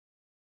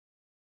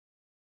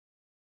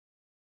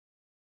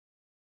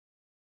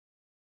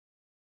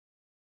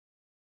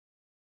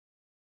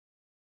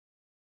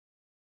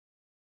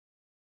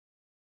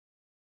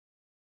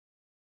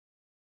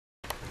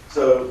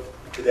So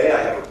today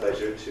I have the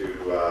pleasure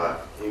to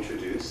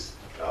introduce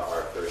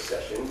our first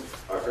session.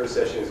 Our first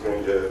session is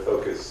going to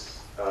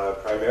focus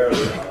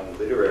primarily on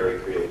literary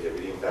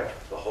creativity. In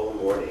fact, the whole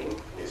morning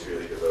is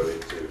really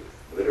devoted to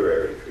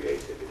literary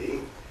creativity.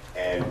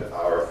 And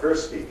our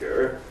first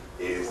speaker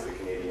is the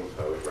Canadian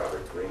poet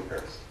Robert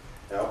Bringhurst.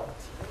 Now,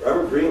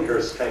 Robert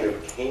Bringhurst kind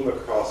of came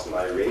across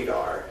my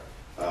radar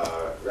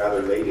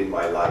rather late in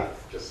my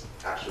life, just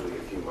actually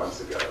a few months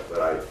ago.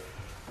 But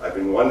I've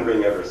been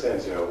wondering ever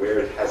since,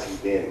 where has he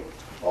been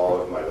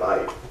all of my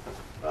life?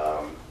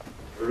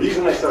 The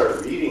reason I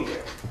started reading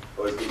him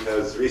was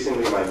because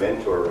recently my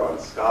mentor, Ron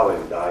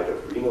Scollin, died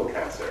of renal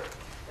cancer.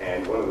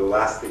 And one of the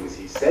last things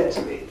he said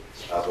to me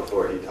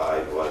before he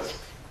died was,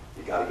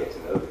 you got to get to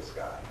know this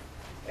guy.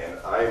 And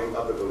I'm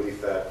of the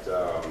belief that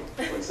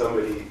when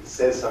somebody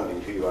says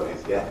something to you on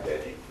his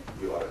deathbed,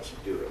 you ought to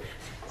do it.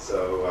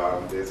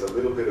 So there's a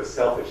little bit of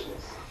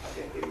selfishness, I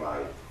think, in my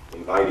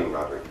inviting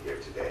Robert here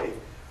today,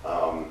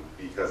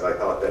 because I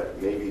thought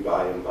that maybe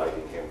by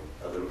inviting him,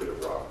 a little bit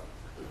of Ron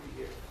would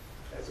be here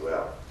as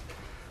well.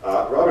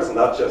 Robert's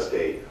not just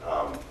a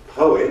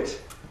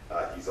poet,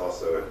 he's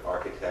also an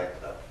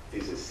architect, a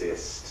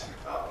physicist,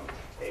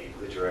 a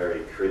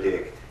literary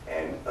critic,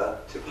 and a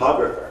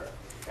typographer.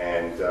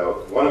 And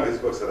one of his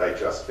books that I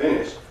just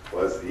finished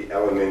was The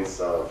Elements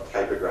of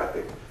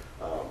Typographic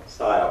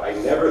Style. I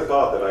never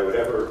thought that I would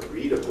ever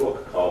read a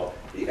book called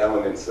The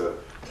Elements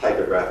of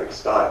Typographic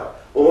Style,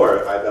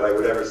 or that I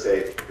would ever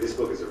say, this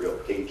book is a real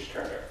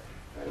page-turner.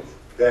 And it's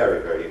a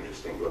very, very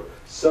interesting book.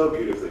 So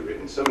beautifully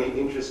written, so many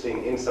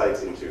interesting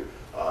insights into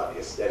the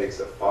aesthetics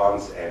of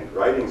fonts and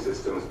writing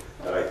systems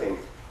that I think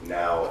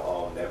now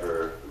I'll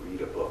never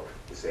read a book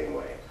the same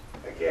way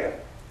again.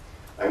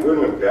 I'm going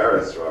to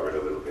embarrass Robert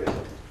a little bit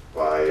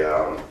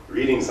by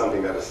reading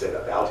something that was said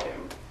about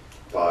him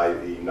by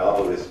the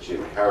novelist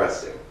Jim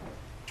Harrison,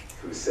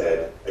 who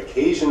said,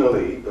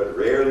 occasionally, but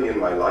rarely in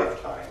my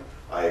lifetime,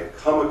 I have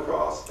come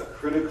across a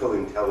critical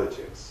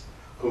intelligence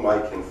whom I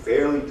can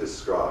fairly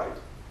describe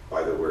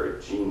by the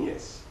word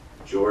genius.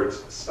 George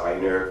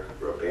Steiner,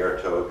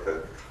 Roberto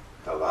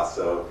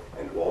Calasso,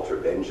 and Walter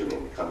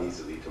Benjamin come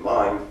easily to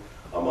mind,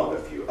 among a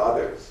few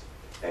others.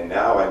 And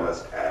now I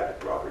must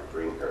add Robert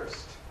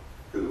Bringhurst,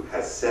 who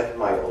has set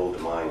my old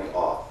mind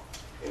off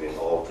in an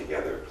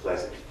altogether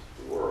pleasant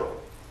world.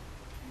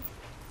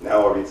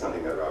 Now I'll read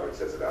something that Robert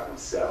says about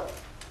himself.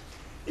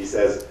 He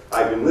says,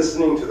 I've been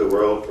listening to the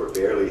world for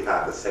barely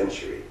half a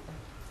century.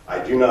 I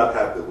do not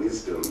have the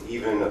wisdom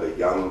even of a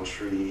young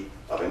tree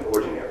of an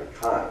ordinary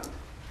kind.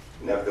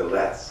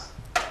 Nevertheless,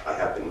 I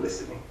have been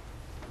listening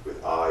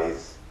with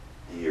eyes,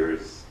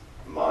 ears,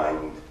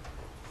 mind,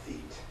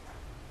 feet,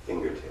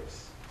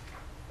 fingertips.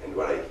 And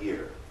what I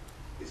hear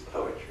is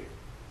poetry.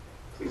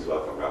 Please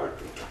welcome Robert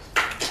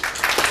Bringhurst.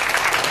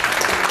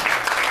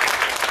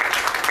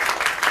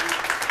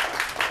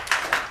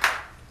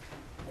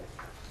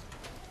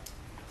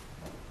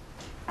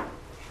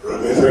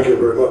 Rodney, thank you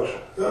very much.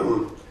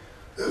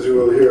 As you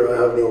will hear,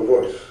 I have no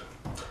voice.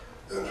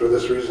 And for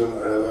this reason,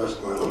 I have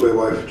asked my lovely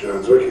wife,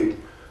 Jan Zwicky,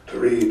 to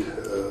read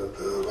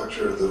the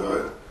lecture that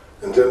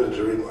I intended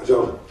to read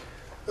myself.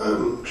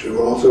 She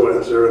will also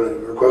answer any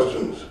of your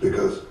questions,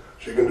 because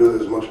she can do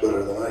this much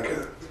better than I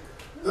can.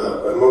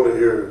 I'm only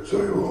here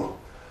so you will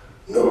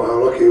know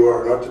how lucky you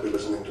are not to be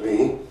listening to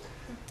me,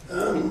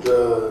 and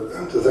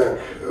to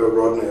thank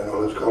Rodney and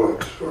all his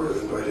colleagues for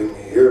inviting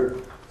me here,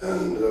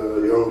 and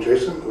young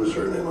Jason, whose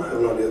surname I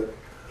have not yet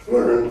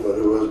learned, but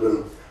who has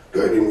been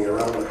guiding me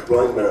around like a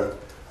blind man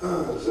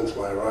since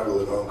my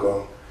arrival in Hong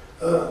Kong,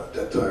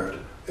 dead tired,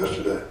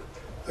 yesterday.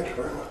 Thank you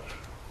very much.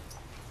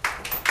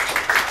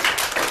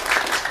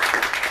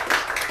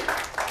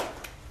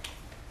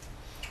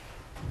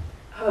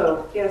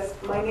 Hello, yes,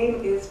 my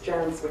name is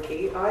Jan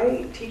Zwicky.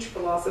 I teach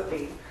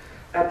philosophy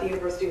at the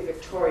University of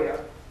Victoria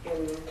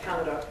in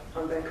Canada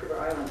on Vancouver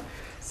Island.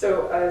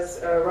 So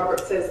as Robert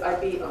says, I'd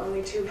be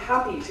only too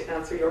happy to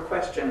answer your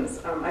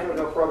questions. I don't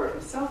know if Robert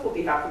himself will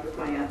be happy with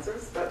my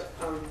answers, but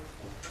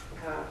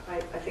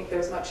I think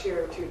there's much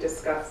here to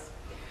discuss.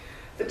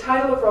 The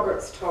title of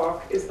Robert's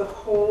talk is The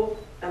Whole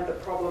and the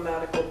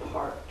Problematical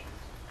Part.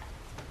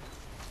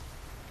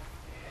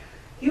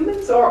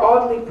 Humans are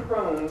oddly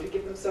prone to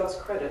give themselves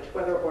credit,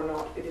 whether or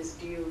not it is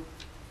due.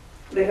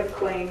 They have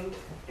claimed,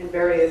 in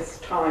various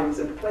times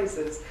and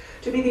places,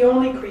 to be the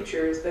only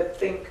creatures that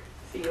think,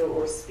 feel,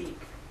 or speak,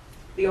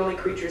 the only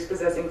creatures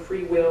possessing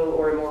free will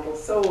or immortal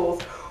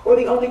souls, or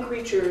the only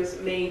creatures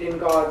made in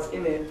God's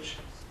image.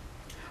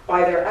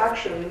 By their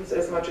actions,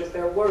 as much as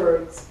their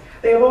words,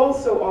 they have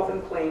also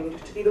often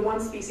claimed to be the one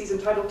species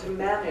entitled to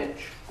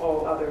manage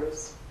all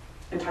others,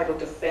 entitled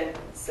to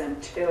fence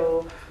and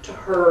till, to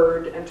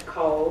herd and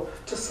cull,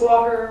 to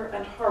slaughter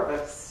and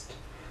harvest,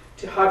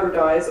 to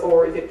hybridize,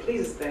 or, if it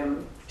pleases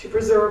them, to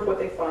preserve what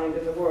they find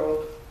in the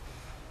world.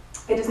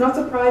 It is not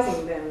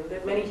surprising, then,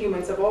 that many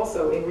humans have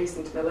also, in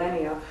recent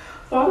millennia,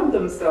 thought of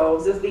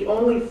themselves as the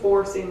only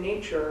force in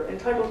nature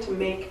entitled to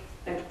make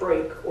and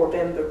break or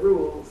bend the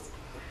rules,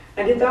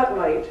 and in that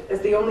light,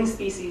 as the only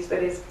species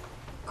that is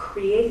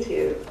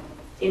creative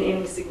in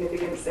any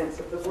significant sense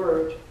of the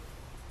word.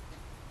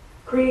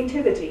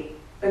 Creativity,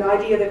 an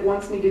idea that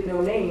once needed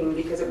no name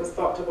because it was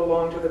thought to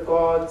belong to the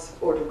gods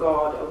or to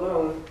God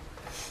alone,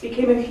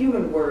 became a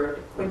human word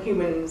when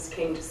humans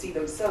came to see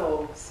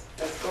themselves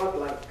as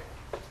godlike.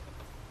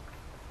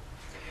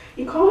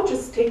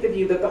 Ecologists take the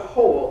view that the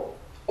whole,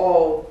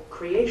 all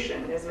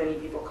creation, as many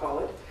people call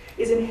it,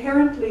 is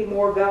inherently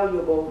more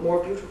valuable,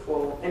 more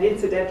beautiful, and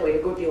incidentally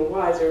a good deal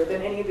wiser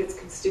than any of its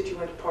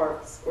constituent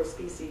parts or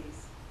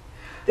species.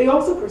 They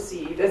also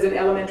perceive, as an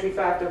elementary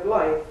fact of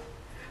life,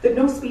 that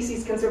no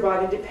species can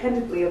survive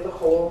independently of the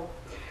whole,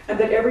 and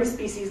that every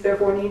species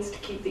therefore needs to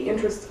keep the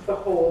interests of the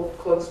whole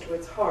close to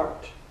its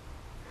heart.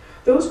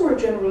 Those who are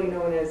generally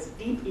known as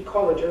deep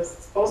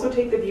ecologists also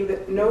take the view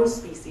that no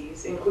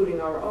species,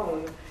 including our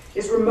own,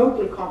 is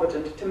remotely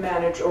competent to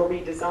manage or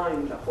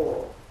redesign the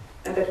whole,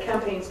 and that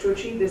campaigns to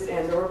achieve this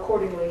end are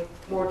accordingly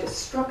more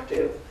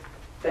destructive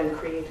than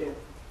creative.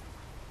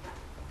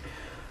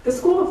 The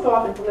school of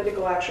thought and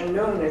political action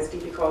known as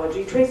deep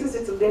ecology traces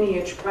its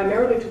lineage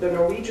primarily to the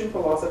Norwegian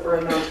philosopher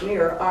and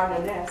mountaineer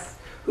Arne Næss,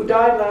 who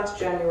died last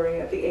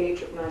January at the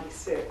age of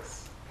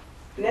 96.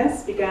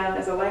 Næss began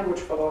as a language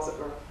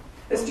philosopher,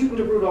 a student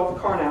of Rudolf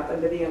Carnap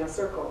and the Vienna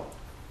Circle.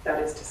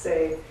 That is to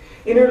say,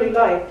 in early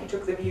life he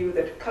took the view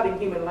that cutting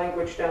human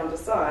language down to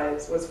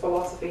size was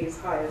philosophy's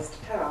highest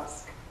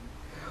task.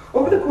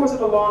 Over the course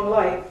of a long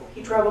life,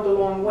 he traveled a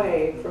long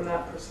way from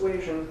that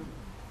persuasion.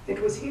 It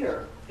was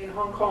here, in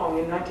Hong Kong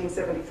in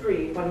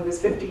 1973, when he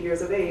was 50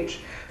 years of age,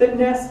 that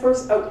Næss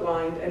first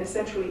outlined an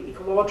essentially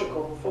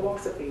ecological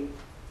philosophy.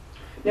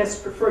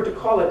 Næss preferred to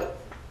call it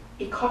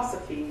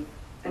ecosophy,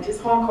 and his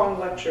Hong Kong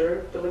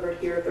lecture, delivered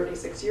here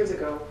 36 years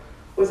ago,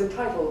 was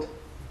entitled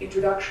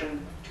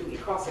Introduction to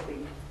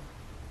Ecosophy.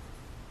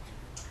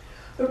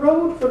 The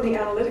road from the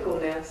analytical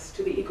Næss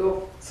to the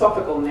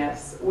ecosophical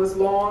Næss was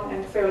long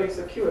and fairly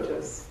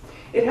circuitous.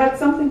 It had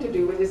something to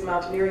do with his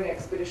mountaineering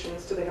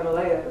expeditions to the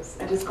Himalayas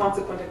and his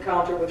consequent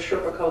encounter with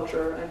Sherpa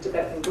culture and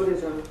Tibetan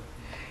Buddhism.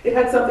 It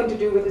had something to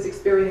do with his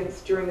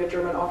experience during the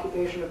German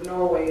occupation of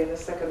Norway in the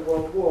Second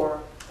World War.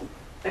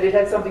 And it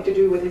had something to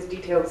do with his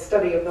detailed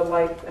study of the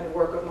life and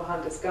work of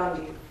Mohandas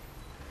Gandhi.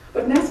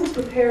 But Næss was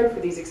prepared for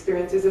these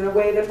experiences in a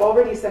way that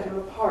already set him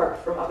apart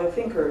from other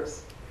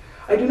thinkers.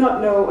 I do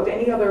not know of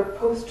any other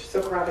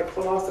post-Socratic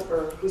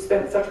philosopher who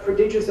spent such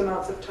prodigious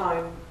amounts of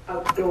time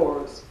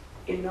outdoors,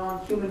 in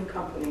non-human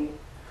company,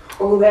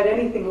 or who had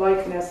anything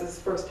like Næss's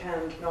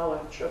first-hand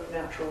knowledge of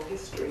natural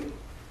history.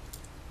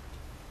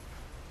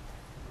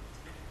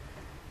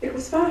 It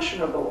was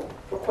fashionable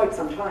for quite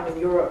some time in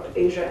Europe,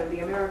 Asia, and the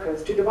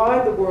Americas to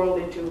divide the world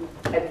into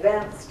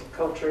advanced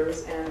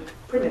cultures and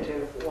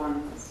primitive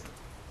ones.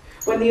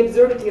 When the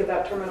absurdity of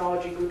that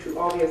terminology grew too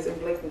obvious and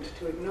blatant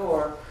to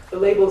ignore, the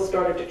labels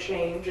started to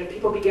change, and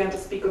people began to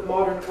speak of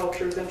modern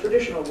cultures and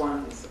traditional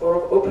ones, or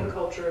of open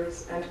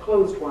cultures and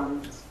closed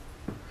ones.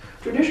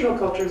 Traditional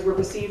cultures were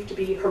perceived to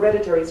be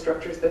hereditary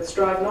structures that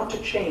strive not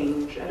to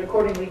change, and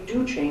accordingly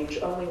do change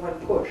only when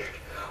pushed,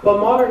 while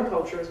modern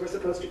cultures were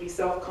supposed to be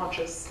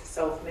self-conscious,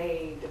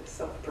 self-made,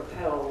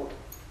 self-propelled.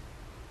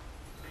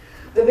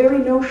 The very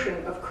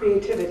notion of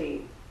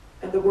creativity,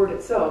 and the word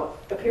itself,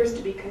 appears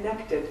to be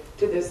connected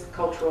to this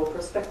cultural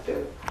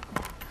perspective.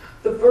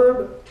 The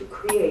verb to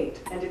create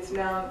and its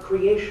noun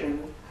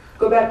creation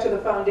go back to the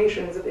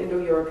foundations of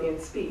Indo-European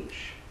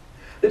speech.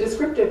 The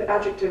descriptive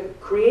adjective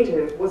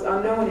creative was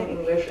unknown in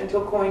English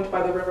until coined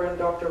by the Reverend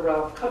Dr.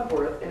 Ralph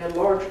Cudworth in a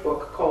large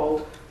book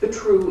called The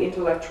True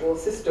Intellectual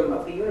System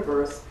of the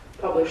Universe,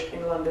 published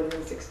in London in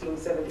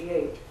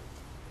 1678.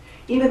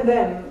 Even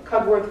then,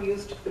 Cudworth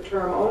used the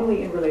term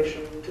only in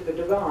relation to the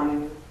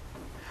divine.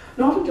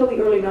 Not until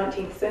the early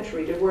 19th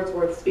century did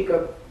Wordsworth speak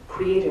of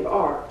creative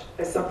art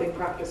as something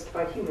practiced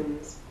by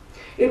humans.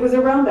 It was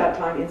around that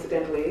time,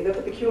 incidentally, that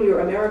the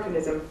peculiar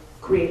Americanism,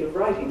 creative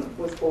writing,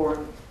 was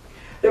born.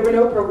 There were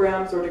no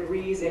programs or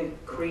degrees in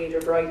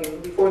creative writing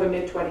before the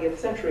mid-20th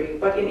century,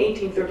 but in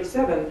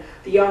 1837,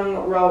 the young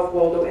Ralph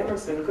Waldo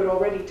Emerson could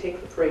already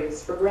take the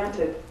phrase for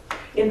granted.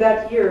 In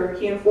that year,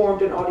 he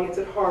informed an audience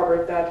at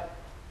Harvard that,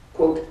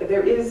 quote,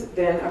 "There is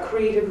then a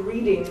creative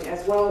reading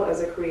as well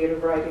as a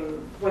creative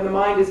writing. When the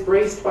mind is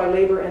braced by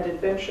labor and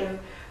invention,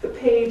 the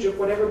page of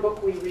whatever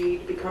book we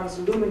read becomes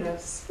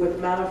luminous with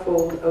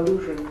manifold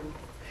illusion.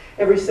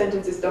 Every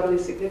sentence is doubly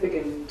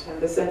significant, and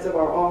the sense of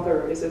our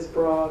author is as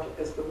broad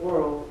as the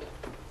world,"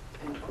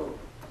 end quote.